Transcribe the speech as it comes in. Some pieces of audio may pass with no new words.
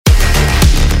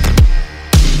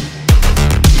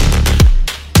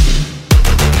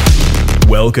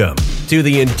Welcome to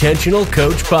the Intentional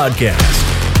Coach Podcast,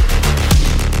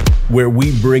 where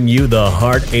we bring you the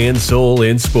heart and soul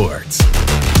in sports.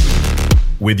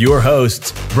 With your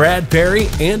hosts, Brad Perry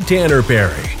and Tanner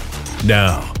Perry.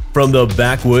 Now, from the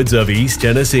backwoods of East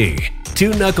Tennessee,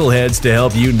 two knuckleheads to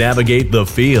help you navigate the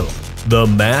field, the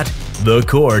mat, the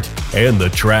court, and the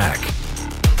track.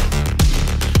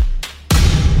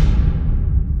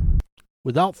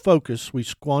 Without focus, we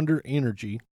squander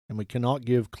energy and we cannot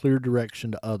give clear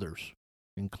direction to others,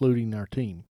 including our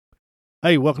team.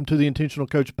 Hey, welcome to the Intentional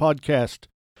Coach Podcast.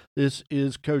 This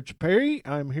is Coach Perry.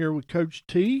 I'm here with Coach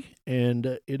T,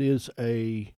 and it is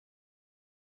a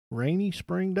rainy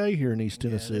spring day here in East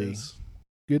Tennessee.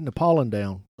 Getting the pollen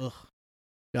down. Ugh.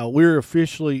 Now, we're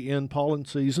officially in pollen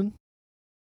season,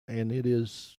 and it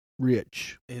is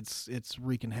rich. It's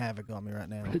wreaking havoc on me right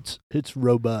now. It's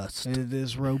robust. It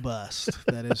is robust.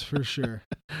 That is for sure.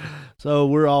 So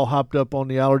we're all hopped up on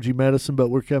the allergy medicine, but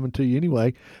we're coming to you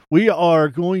anyway. We are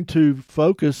going to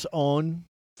focus on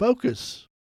focus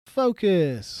For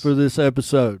this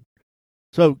episode.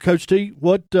 So, Coach T,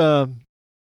 what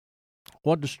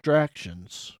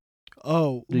distractions?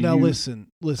 Oh, now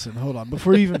listen, hold on.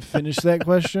 Before you even finish that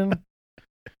question,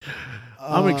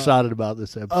 I'm excited about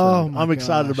this episode. Oh I'm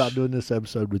excited about doing this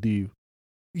episode with you.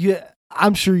 Yeah,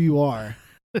 I'm sure you are.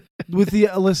 With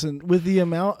the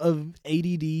amount of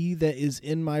ADD that is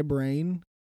in my brain,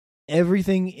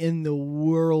 everything in the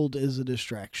world is a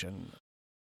distraction.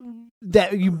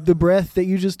 The breath that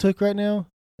you just took right now,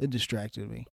 it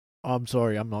distracted me. I'm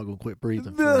sorry, I'm not going to quit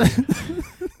breathing for you.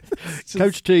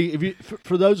 Coach T, if you,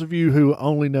 for those of you who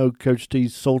only know Coach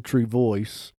T's sultry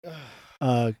voice,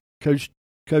 Coach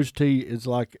T is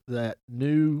like that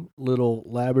new little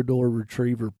Labrador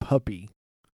Retriever puppy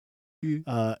in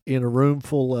a room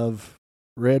full of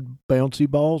red bouncy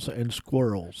balls and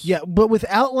squirrels. Yeah, but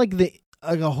without like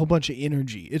a whole bunch of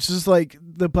energy. It's just like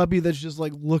the puppy that's just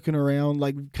like looking around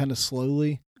like kind of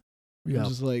slowly. Yeah.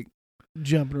 Just like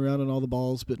jumping around on all the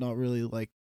balls, but not really like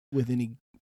with any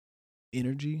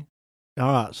energy.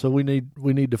 All right, so we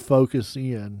need to focus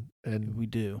in, and We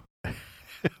do.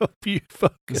 help you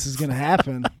focus. This is going to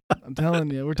happen. I'm telling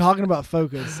you. We're talking about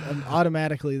focus, and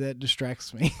automatically that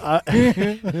distracts me.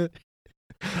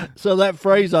 So that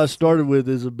phrase I started with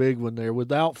is a big one there.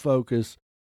 Without focus,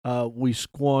 we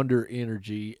squander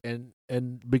energy, and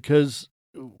because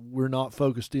we're not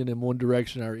focused in one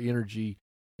direction, our energy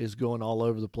is going all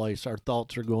over the place. Our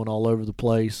thoughts are going all over the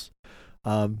place.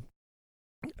 And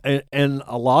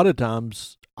a lot of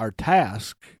times our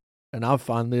task, and I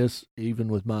find this even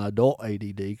with my adult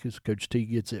ADD, because Coach T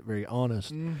gets it very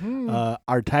honest,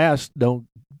 our tasks don't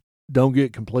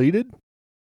get completed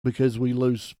because we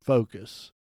lose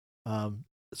focus.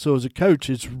 So as a coach,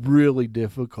 it's really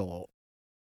difficult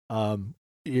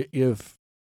if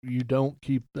you don't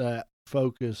keep that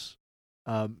focus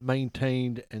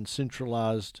maintained and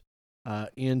centralized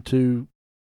into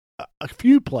a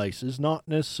few places, not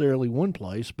necessarily one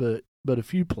place, but a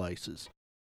few places.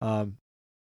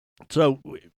 So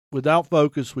without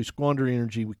focus, we squander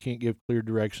energy. We can't give clear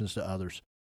directions to others.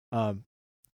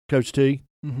 Coach T,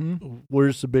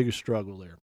 where's the biggest struggle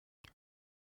there?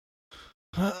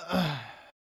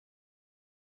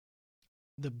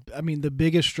 The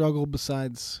biggest struggle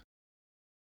besides,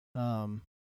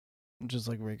 just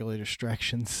like regular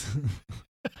distractions,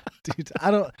 dude.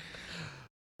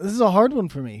 This is a hard one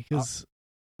for me because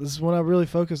this is when I really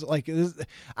focus. Like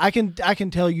I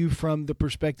can tell you from the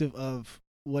perspective of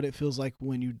what it feels like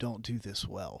when you don't do this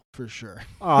well, for sure.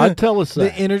 Tell us that.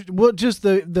 The energy. Well, just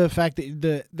the fact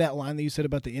that that line that you said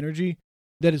about the energy,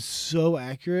 that is so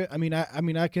accurate. I mean,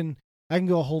 I can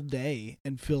go a whole day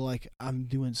and feel like I'm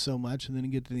doing so much, and then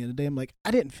get to the end of the day, I'm like, I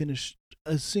didn't finish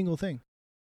a single thing.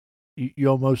 You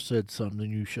almost said something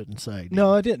you shouldn't say.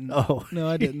 No, I didn't. Oh, no,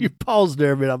 I didn't. You paused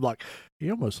there a minute. I'm like, you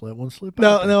almost let one slip.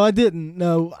 No, I didn't.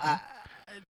 No, I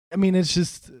mean, it's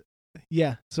just,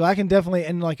 yeah. So I can definitely,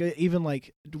 and like even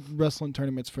like wrestling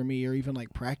tournaments for me, or even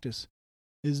like practice,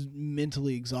 is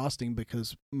mentally exhausting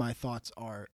because my thoughts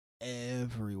are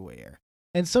everywhere.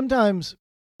 And sometimes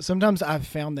I've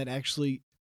found that actually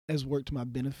has worked to my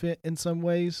benefit in some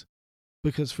ways,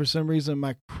 because for some reason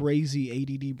my crazy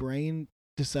ADD brain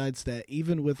decides that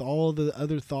even with all the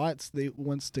other thoughts, it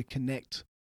wants to connect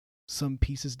some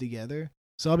pieces together.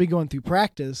 So I'll be going through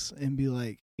practice and be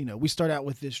like, we start out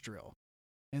with this drill,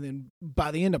 and then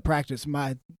by the end of practice,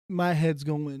 my head's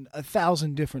going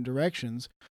 1,000 different directions,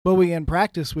 but we end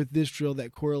practice with this drill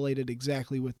that correlated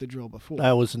exactly with the drill before.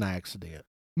 That was an accident.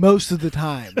 Most of the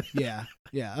time, yeah,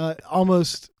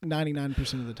 almost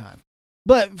 99% of the time.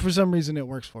 But for some reason, it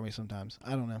works for me sometimes.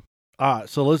 I don't know. All right,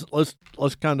 so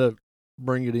let's kind of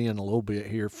bring it in a little bit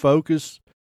here. Focus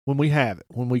when we have it,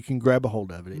 when we can grab a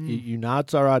hold of it. It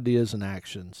unites our ideas and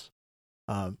actions.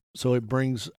 So it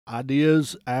brings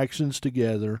ideas, actions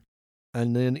together,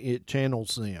 and then it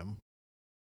channels them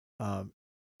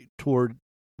toward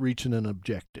reaching an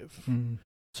objective. Mm-hmm.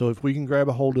 So if we can grab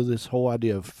a hold of this whole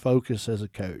idea of focus as a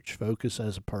coach, focus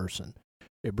as a person,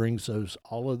 it brings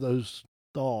all of those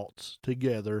thoughts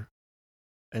together,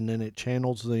 and then it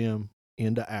channels them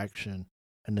into action,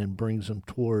 and then brings them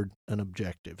toward an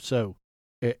objective. So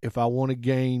if I want to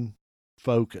gain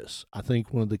focus, I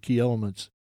think one of the key elements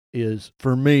is,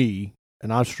 for me,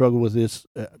 and I struggle with this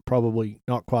probably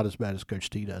not quite as bad as Coach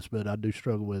T does, but I do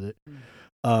struggle with it,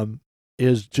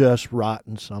 is just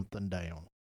writing something down.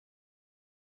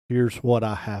 Here's what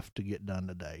I have to get done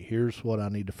today. Here's what I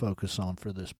need to focus on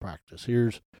for this practice.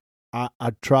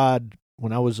 I tried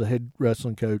when I was a head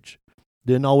wrestling coach,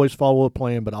 didn't always follow a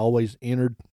plan, but I always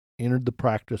entered the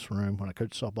practice room when I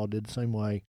coached softball, did the same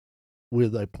way,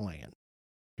 with a plan.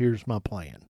 Here's my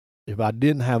plan. If I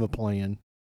didn't have a plan,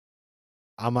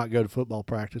 I might go to football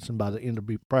practice, and by the end of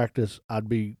practice, I'd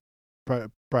be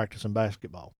practicing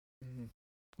basketball.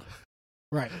 Mm-hmm.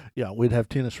 Right. Yeah, we'd have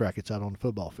tennis rackets out on the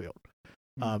football field.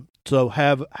 So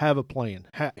have a plan.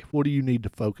 What do you need to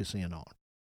focus in on?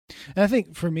 And I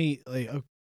think for me, like,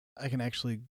 I can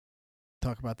actually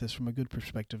talk about this from a good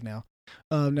perspective now.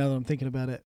 Now that I'm thinking about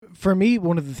it, for me,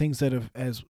 one of the things that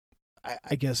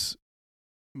I guess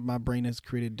my brain has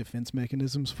created defense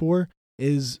mechanisms for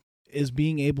is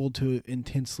being able to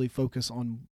intensely focus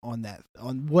on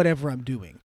whatever I'm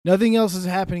doing. Nothing else is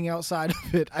happening outside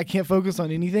of it. I can't focus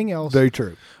on anything else. Very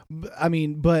true. I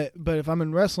mean, but if I'm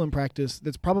in wrestling practice,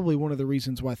 that's probably one of the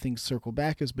reasons why things circle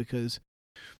back, is because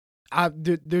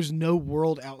there's no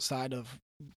world outside of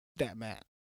that mat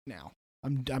now.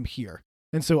 I'm here.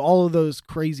 And so all of those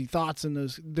crazy thoughts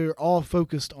and they're all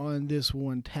focused on this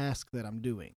one task that I'm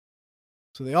doing.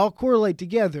 So they all correlate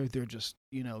together. They're just,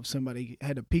 if somebody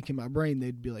had a peek in my brain,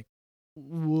 they'd be like,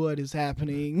 what is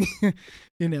happening?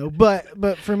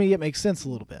 But for me, it makes sense a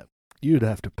little bit. You'd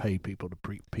have to pay people to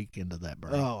peek into that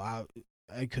brain. Oh,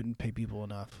 I couldn't pay people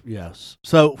enough. Yes.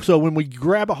 So when we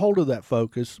grab a hold of that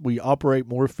focus, we operate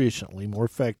more efficiently, more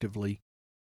effectively,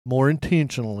 more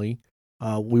intentionally.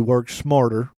 We work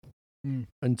smarter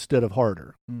instead of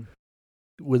harder.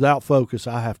 Without focus,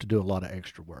 I have to do a lot of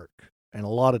extra work. And a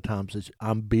lot of times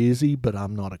I'm busy, but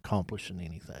I'm not accomplishing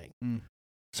anything.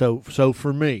 So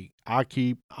for me,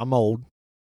 I'm old.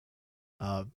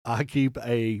 I keep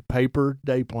a paper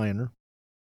day planner.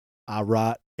 I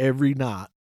write every night.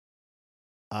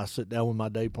 I sit down with my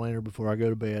day planner before I go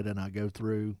to bed, and I go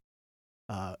through,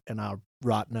 and I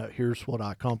write note. Here's what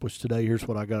I accomplished today. Here's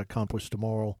what I got to accomplish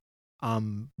tomorrow.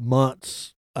 I'm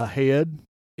months ahead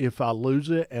if I lose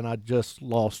it, and I just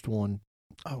lost one.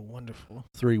 Oh, wonderful!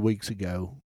 3 weeks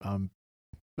ago. I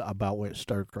about went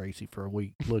stir crazy for a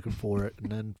week looking for it,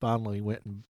 and then finally went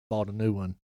and bought a new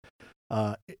one.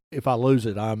 If I lose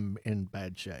it, I'm in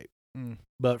bad shape.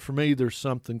 But for me, there's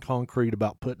something concrete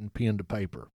about putting pen to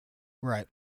paper. Right.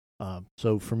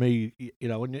 So for me,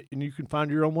 and you can find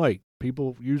your own way.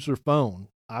 People use their phone.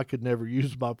 I could never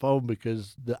use my phone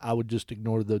because I would just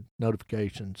ignore the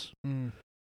notifications. And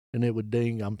it would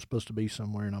ding, I'm supposed to be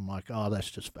somewhere, and I'm like, oh, that's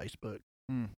just Facebook.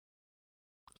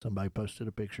 Somebody posted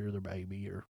a picture of their baby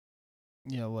or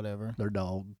whatever, their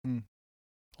dog.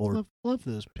 Or love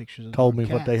those pictures. Of told me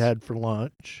cats. what they had for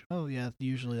lunch. Oh yeah,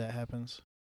 usually that happens.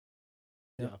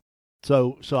 Yeah.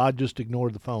 So I just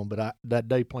ignored the phone, but that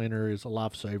day planner is a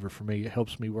lifesaver for me. It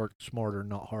helps me work smarter,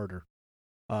 not harder.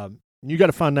 You got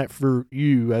to find that for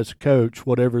you as a coach,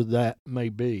 whatever that may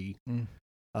be.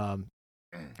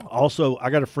 Also, I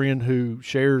got a friend who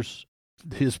shares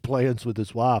his plans with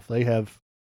his wife. They have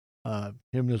him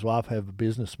and his wife have a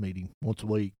business meeting once a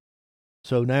week.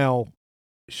 So now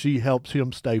she helps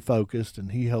him stay focused,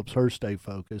 and he helps her stay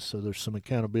focused. So there's some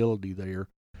accountability there.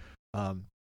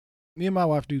 Me and my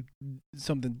wife do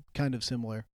something kind of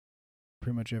similar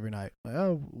pretty much every night. Like,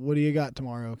 oh, what do you got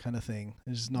tomorrow kind of thing.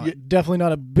 It's definitely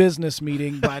not a business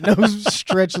meeting by no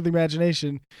stretch of the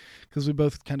imagination, because we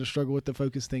both kind of struggle with the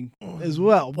focus thing as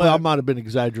well. Well, I might have been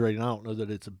exaggerating. I don't know that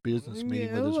it's a business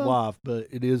meeting with his wife, but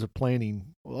it is a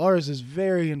planning. Well, ours is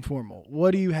very informal.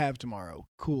 What do you have tomorrow?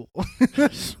 Cool.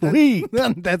 Sweet.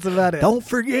 That's about it. Don't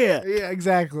forget. Yeah,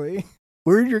 exactly.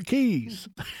 Where are your keys?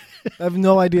 I have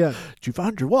no idea. Did you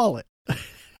find your wallet?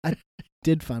 I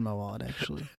did find my wallet,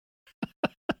 actually.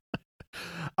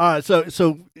 All right,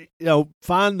 so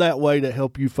find that way to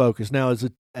help you focus. Now,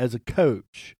 as a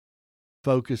coach,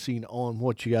 focusing on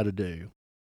what you got to do,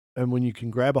 and when you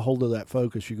can grab a hold of that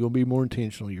focus, you're going to be more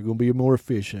intentional. You're going to be more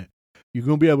efficient. you're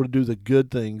going to be able to do the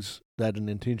good things that an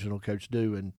intentional coach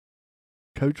do, and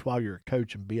coach while you're a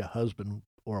coach, and be a husband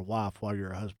or a wife while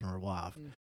you're a husband or a wife.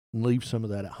 And leave some of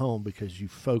that at home because you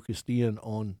focused in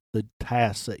on the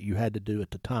tasks that you had to do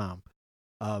at the time.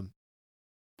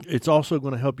 It's also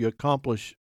going to help you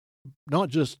accomplish, not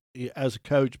just as a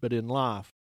coach, but in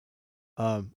life.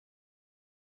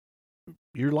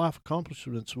 Your life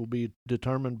accomplishments will be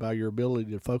determined by your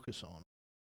ability to focus on.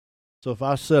 So if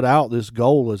I set out this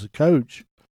goal as a coach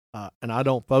and I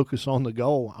don't focus on the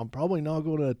goal, I'm probably not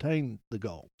going to attain the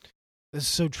goal. That's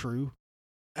so true.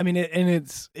 I mean,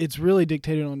 it's really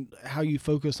dictated on how you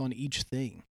focus on each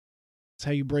thing. It's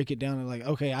how you break it down and like,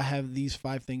 okay, I have these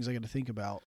 5 things I got to think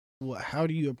about. How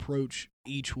do you approach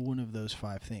each one of those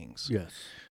 5 things? Yes.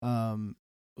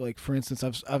 Like for instance,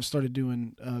 I've started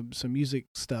doing some music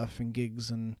stuff and gigs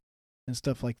and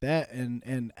stuff like that,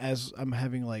 and as I'm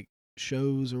having like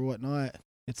shows or whatnot,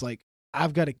 it's like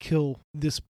I've got to kill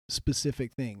this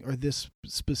specific thing or this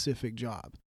specific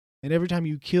job, and every time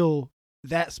you kill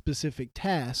that specific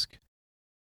task,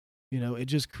 it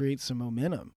just creates some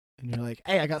momentum, and you're like,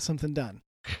 hey, I got something done,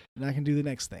 and I can do the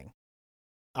next thing.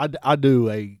 I do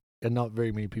and not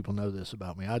very many people know this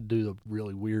about me, I do the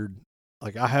really weird,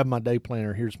 like I have my day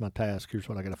planner, here's my task, here's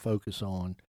what I got to focus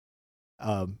on.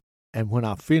 And when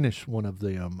I finish one of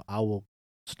them, I will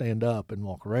stand up and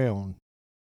walk around.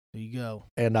 There you go.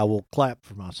 And I will clap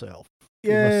for myself.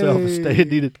 Yay. Give myself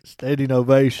a standing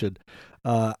ovation.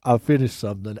 I finished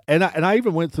something. And I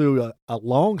even went through a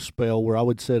long spell where I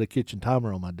would set a kitchen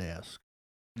timer on my desk.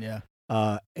 Yeah.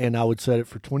 And I would set it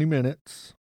for 20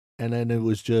 minutes. And then it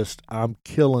was just, I'm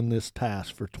killing this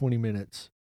task for 20 minutes.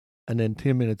 And then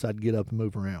 10 minutes, I'd get up and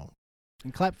move around.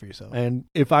 And clap for yourself. And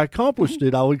if I accomplished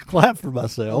it, I would clap for I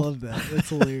myself. love that. That's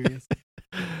hilarious.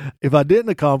 If I didn't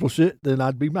accomplish it, then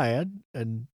I'd be mad.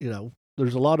 And,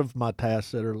 there's a lot of my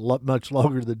tasks that are much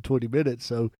longer than 20 minutes.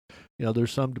 So,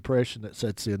 there's some depression that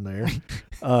sets in there.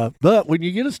 But when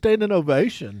you get a standing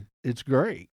ovation, it's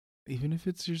great. Even if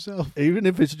it's yourself. Even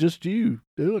if it's just you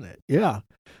doing it. Yeah.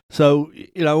 So,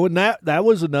 and that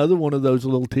was another one of those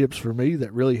little tips for me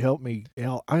that really helped me.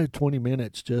 I had 20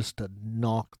 minutes just to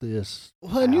knock this.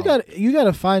 Well, and out. you got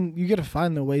to find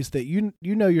the ways that you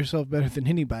know yourself better than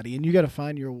anybody, and you got to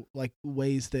find your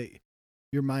ways that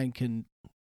your mind can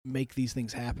make these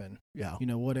things happen. Yeah.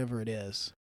 Whatever it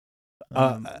is.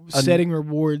 Setting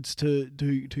rewards to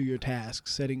your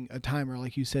tasks, setting a timer,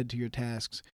 like you said, to your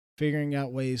tasks, figuring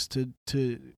out ways to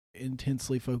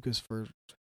intensely focus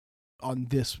on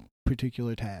this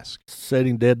particular task.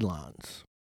 Setting deadlines.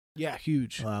 Yeah,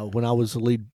 huge. When I was the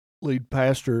lead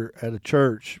pastor at a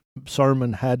church,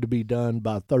 sermon had to be done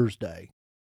by Thursday.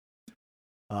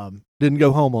 Didn't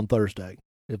go home on Thursday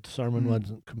if the sermon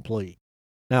wasn't complete.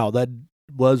 Now, that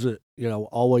wasn't,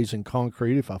 always in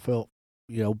concrete. If I felt,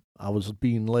 I was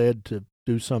being led to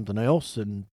do something else,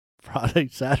 and Friday,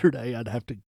 Saturday, I'd have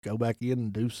to go back in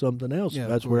and do something else. Yeah,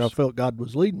 that's where I felt God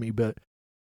was leading me. But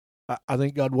I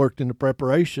think God worked in the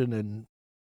preparation, and,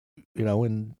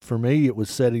 and for me, it was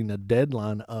setting a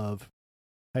deadline of,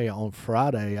 hey, on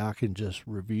Friday, I can just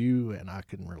review and I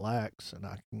can relax and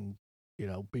I can,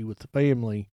 be with the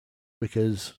family,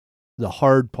 because the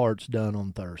hard part's done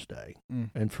on Thursday.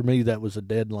 And for me, that was a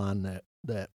deadline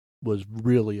that was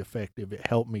really effective. It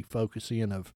helped me focus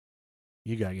in of,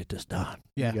 you got to get this done.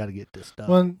 Yeah. You got to get this done.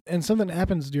 Well, and something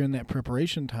happens during that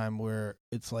preparation time where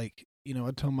it's like,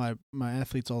 I tell my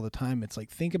athletes all the time, it's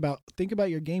like, think about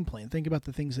your game plan. Think about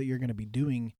the things that you're going to be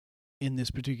doing in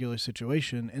this particular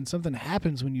situation. And something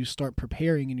happens when you start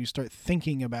preparing and you start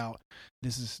thinking about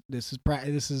this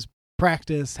is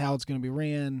practice, how it's going to be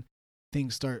ran.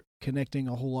 Things start connecting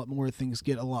a whole lot more. Things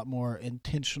get a lot more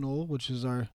intentional, which is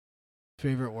our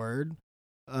favorite word.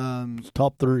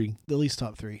 Top 3. At least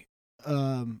top 3.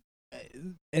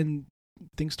 And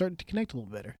things start to connect a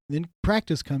little better. Then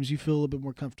practice comes, you feel a little bit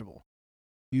more comfortable.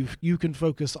 You can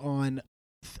focus on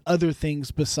other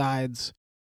things besides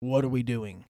what are we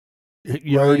doing.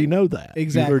 You already know that.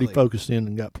 Exactly. You've already focused in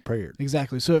and got prepared.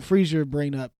 Exactly. So it frees your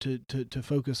brain up to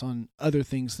focus on other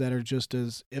things that are just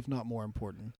as, if not more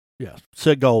important. Yeah.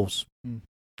 Set goals.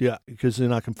 Yeah, because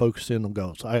then I can focus in on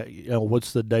goals.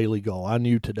 What's the daily goal? I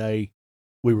knew today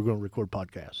we were going to record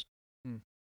podcast.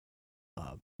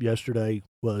 Yesterday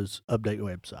was update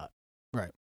website.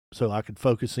 Right. So I could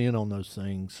focus in on those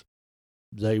things.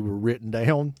 They were written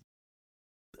down.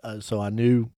 So I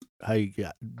knew, hey,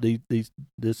 yeah, this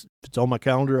if it's on my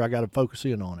calendar, I got to focus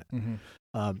in on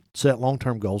it. Set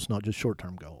long-term goals, not just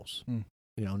short-term goals.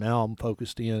 Now I'm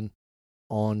focused in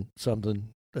on something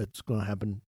that's going to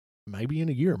happen maybe in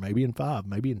a year, maybe in 5,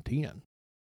 maybe in 10.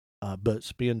 But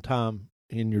spend time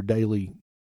in your daily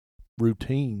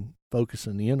routine,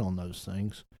 focusing in on those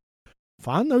things.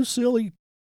 Find those silly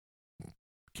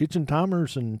kitchen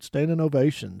timers and standing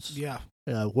ovations. Yeah.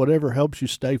 Whatever helps you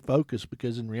stay focused,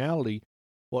 because in reality,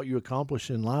 what you accomplish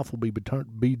in life will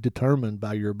be determined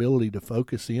by your ability to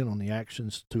focus in on the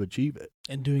actions to achieve it.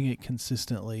 And doing it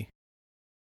consistently.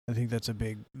 I think that's a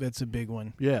big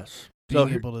one. Yes. Being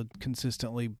able to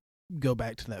consistently go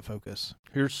back to that focus.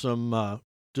 Here's some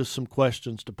just some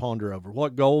questions to ponder over.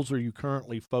 What goals are you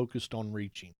currently focused on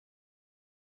reaching?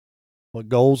 What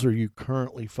goals are you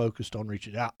currently focused on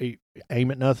reaching?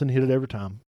 Aim at nothing, hit it every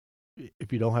time.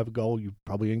 If you don't have a goal, you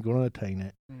probably ain't going to attain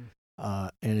it.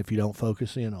 And if you don't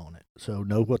focus in on it. So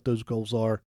know what those goals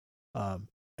are,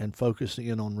 and focus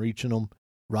in on reaching them.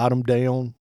 Write them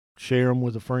down, share them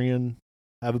with a friend,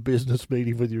 have a business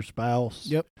meeting with your spouse.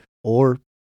 Yep. Or,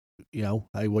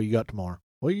 hey, what you got tomorrow?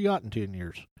 What you got in 10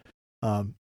 years?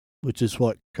 Which is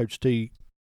what Coach T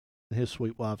and his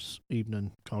sweet wife's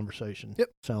evening conversation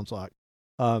sounds like.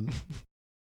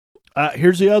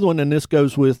 Here's the other one, and this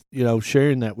goes with,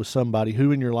 sharing that with somebody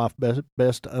who in your life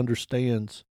best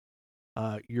understands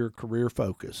your career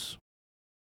focus.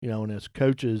 And as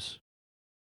coaches,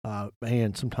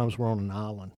 man, sometimes we're on an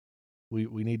island.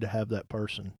 We need to have that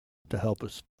person to help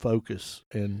us focus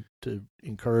and to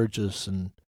encourage us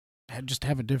and just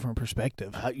have a different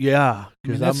perspective. Yeah,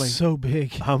 because that's so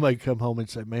big. I may come home and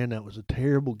say, "Man, that was a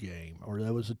terrible game," or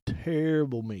 "That was a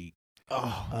terrible meet."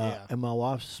 Oh, yeah. And my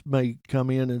wife may come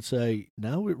in and say,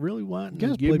 "No, it really wasn't." You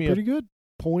guys give played me pretty a good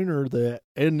pointer that,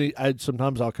 and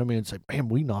sometimes I'll come in and say, "Man,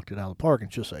 we knocked it out of the park,"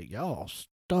 and she'll say, "Y'all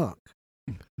stunk."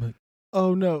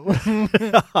 Oh no.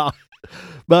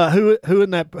 But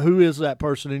who is that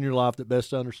person in your life that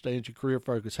best understands your career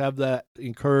focus? Have that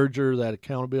encourager, that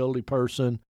accountability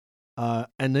person,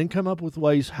 and then come up with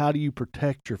ways. How do you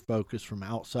protect your focus from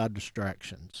outside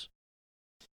distractions?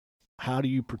 How do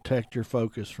you protect your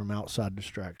focus from outside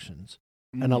distractions?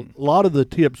 And a lot of the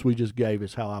tips we just gave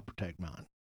is how I protect mine.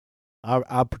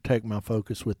 I protect my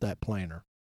focus with that planner.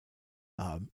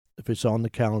 If it's on the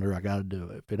calendar, I got to do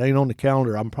it. If it ain't on the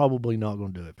calendar, I'm probably not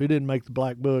going to do it. If it didn't make the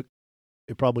black book,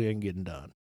 it probably ain't getting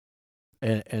done.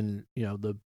 And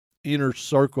the inner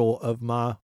circle of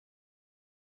my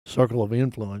circle of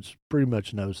influence pretty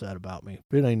much knows that about me.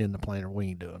 If it ain't in the planner, we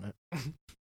ain't doing it.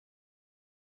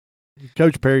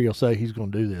 Coach Perry will say he's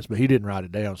going to do this, but he didn't write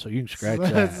it down, so you can scratch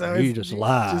that. So he just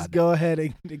lied. Just go ahead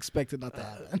and expect it not to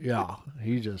happen. Yeah,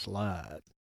 he just lied.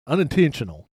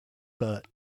 Unintentional, but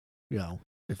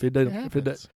if it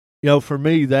doesn't, for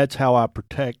me, that's how I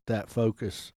protect that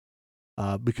focus.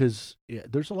 Because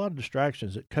there's a lot of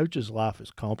distractions. Coach's life is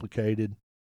complicated.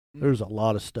 There's a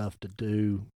lot of stuff to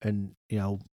do, and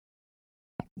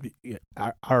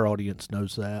our audience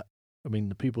knows that. I mean,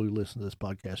 the people who listen to this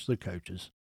podcast, they're coaches.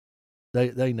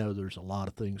 They know there's a lot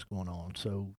of things going on.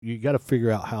 So you got to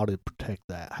figure out how to protect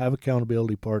that. Have an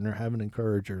accountability partner. Have an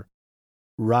encourager.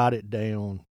 Write it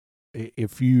down.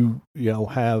 If you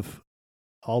have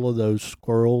all of those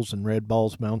squirrels and red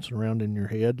balls bouncing around in your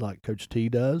head like Coach T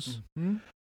does,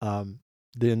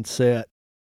 then set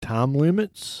time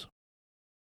limits.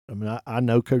 I mean, I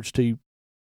know Coach T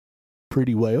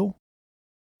pretty well.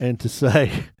 And to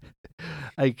say,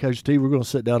 hey, Coach T, we're going to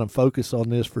sit down and focus on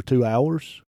this for 2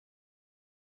 hours,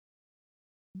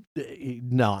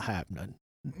 not happening.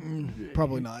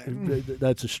 Probably not.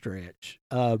 That's a stretch.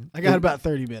 I got about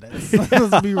 30 minutes.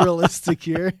 Let's be realistic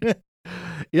here.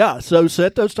 Yeah, so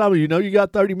set those times. You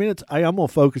got 30 minutes. Hey, I'm going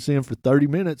to focus in for 30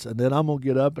 minutes, and then I'm going to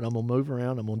get up and I'm going to move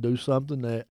around. I'm going to do something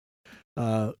that,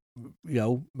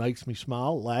 makes me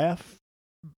smile, laugh.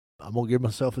 I'm going to give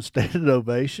myself a standing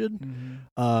ovation.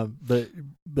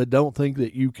 But don't think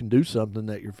that you can do something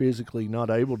that you're physically not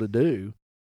able to do.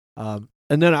 And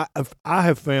then I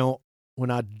have found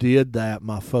when I did that,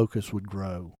 my focus would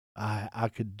grow. I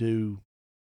could do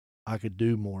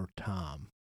more time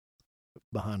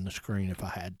behind the screen if I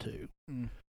had to,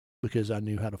 because I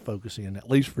knew how to focus in at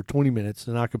least for 20 minutes.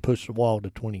 Then I could push the wall to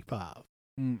 25.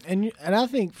 And I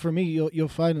think for me, you'll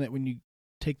find that when you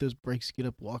take those breaks, get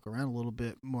up, walk around a little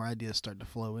bit, more ideas start to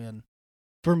flow in.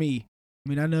 For me, I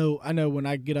mean, I know when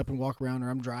I get up and walk around, or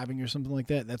I'm driving or something like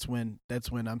that, that's when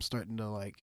I'm starting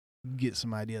to get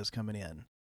some ideas coming in.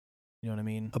 You know what I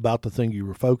mean? About the thing you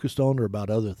were focused on, or about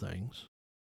other things?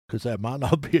 Because that might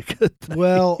not be a good thing.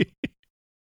 Well,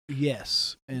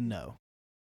 yes and no.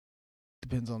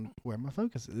 Depends on where my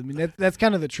focus is. I mean, that's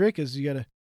kind of the trick, is you gotta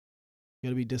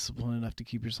be disciplined enough to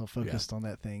keep yourself focused on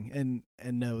that thing,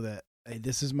 and know that, hey,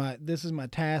 this is my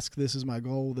task, this is my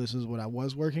goal, this is what I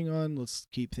was working on. Let's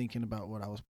keep thinking about what I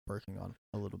was working on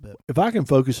a little bit. If I can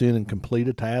focus in and complete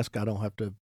a task, I don't have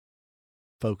to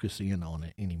focus in on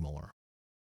it anymore.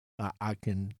 I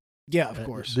can. Yeah, of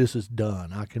course. This is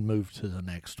done. I can move to the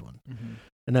next one. Mm-hmm.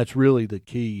 And that's really the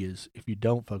key is if you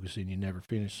don't focus in, you never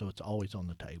finish. So it's always on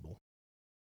the table.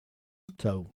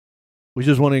 So we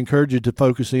just want to encourage you to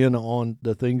focus in on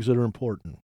the things that are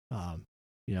important.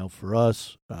 For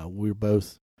us, we're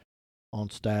both on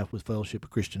staff with Fellowship of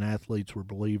Christian Athletes. We're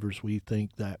believers. We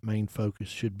think that main focus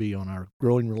should be on our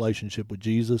growing relationship with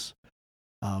Jesus.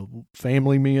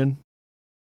 Family men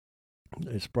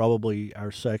is probably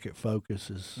our second focus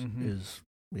is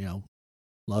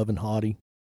love and haughty,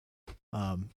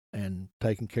 and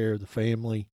taking care of the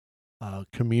family.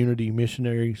 Community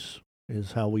missionaries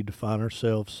is how we define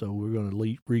ourselves. So we're going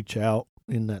to reach out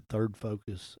in that third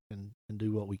focus and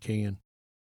do what we can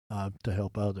to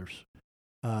help others.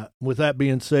 With that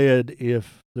being said,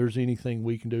 if there's anything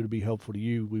we can do to be helpful to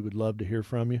you, we would love to hear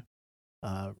from you.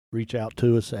 Reach out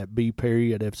to us at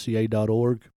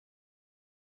bperry@fca.org.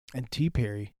 And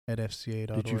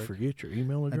tperry@fca.org. Did you forget your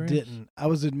email address? I didn't. I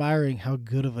was admiring how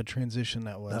good of a transition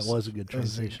that was. That was a good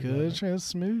transition. That was good,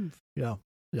 smooth. Yeah.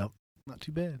 Yep. Not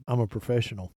too bad. I'm a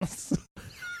professional.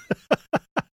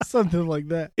 Something like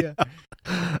that, yeah.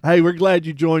 Hey, we're glad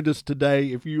you joined us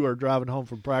today. If you are driving home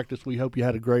from practice, we hope you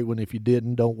had a great one. If you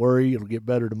didn't, don't worry. It'll get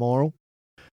better tomorrow.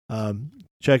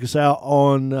 Check us out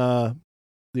on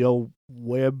the old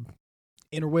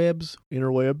interwebs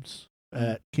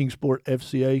at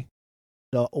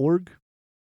kingsportfca.org.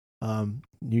 You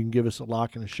can give us a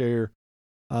like and a share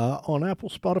on Apple,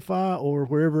 Spotify, or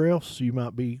wherever else you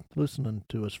might be listening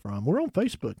to us from. We're on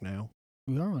Facebook now.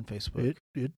 We are on Facebook.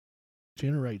 It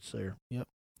generates there. Yep.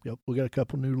 We got a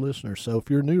couple new listeners. So if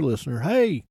you're a new listener,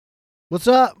 hey, what's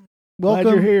up? Welcome.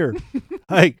 Glad you're here.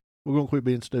 Hey, we're going to quit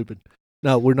being stupid.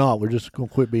 No, we're not. We're just going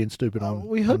to quit being stupid.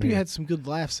 We hope you had some good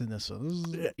laughs in this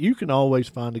one. You can always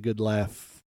find a good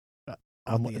laugh.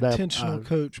 On the Intentional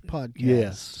Coach podcast.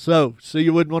 Yes. So, see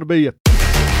you wouldn't want to be you.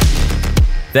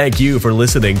 Thank you for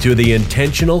listening to the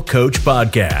Intentional Coach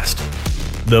podcast,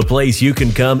 the place you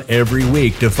can come every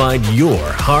week to find your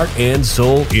heart and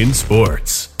soul in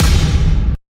sports.